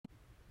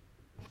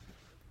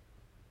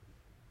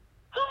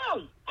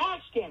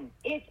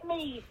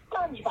me,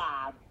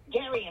 SpongeBob.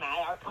 Gary and I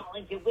are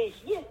calling to wish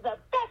you the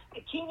best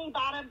Bikini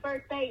Bottom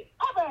birthday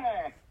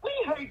ever. We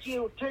heard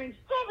you turned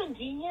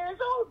 17 years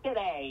old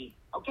today.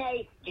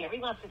 Okay, Gary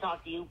wants to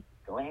talk to you.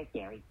 Go ahead,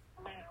 Gary.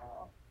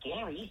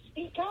 Gary,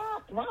 speak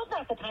up. Now's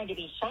not the time to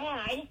be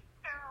shy.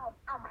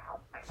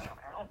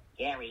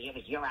 Gary, it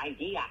was your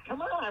idea.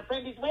 Come on, our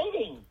friend is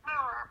waiting.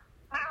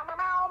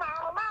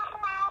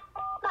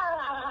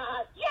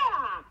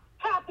 Yeah!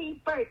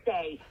 Happy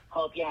birthday.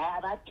 Hope you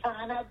have a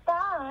ton of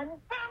fun.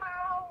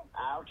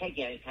 Okay,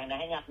 Gary, time to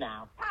hang up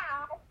now.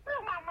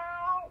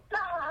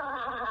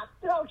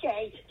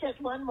 Okay,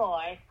 just one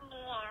more.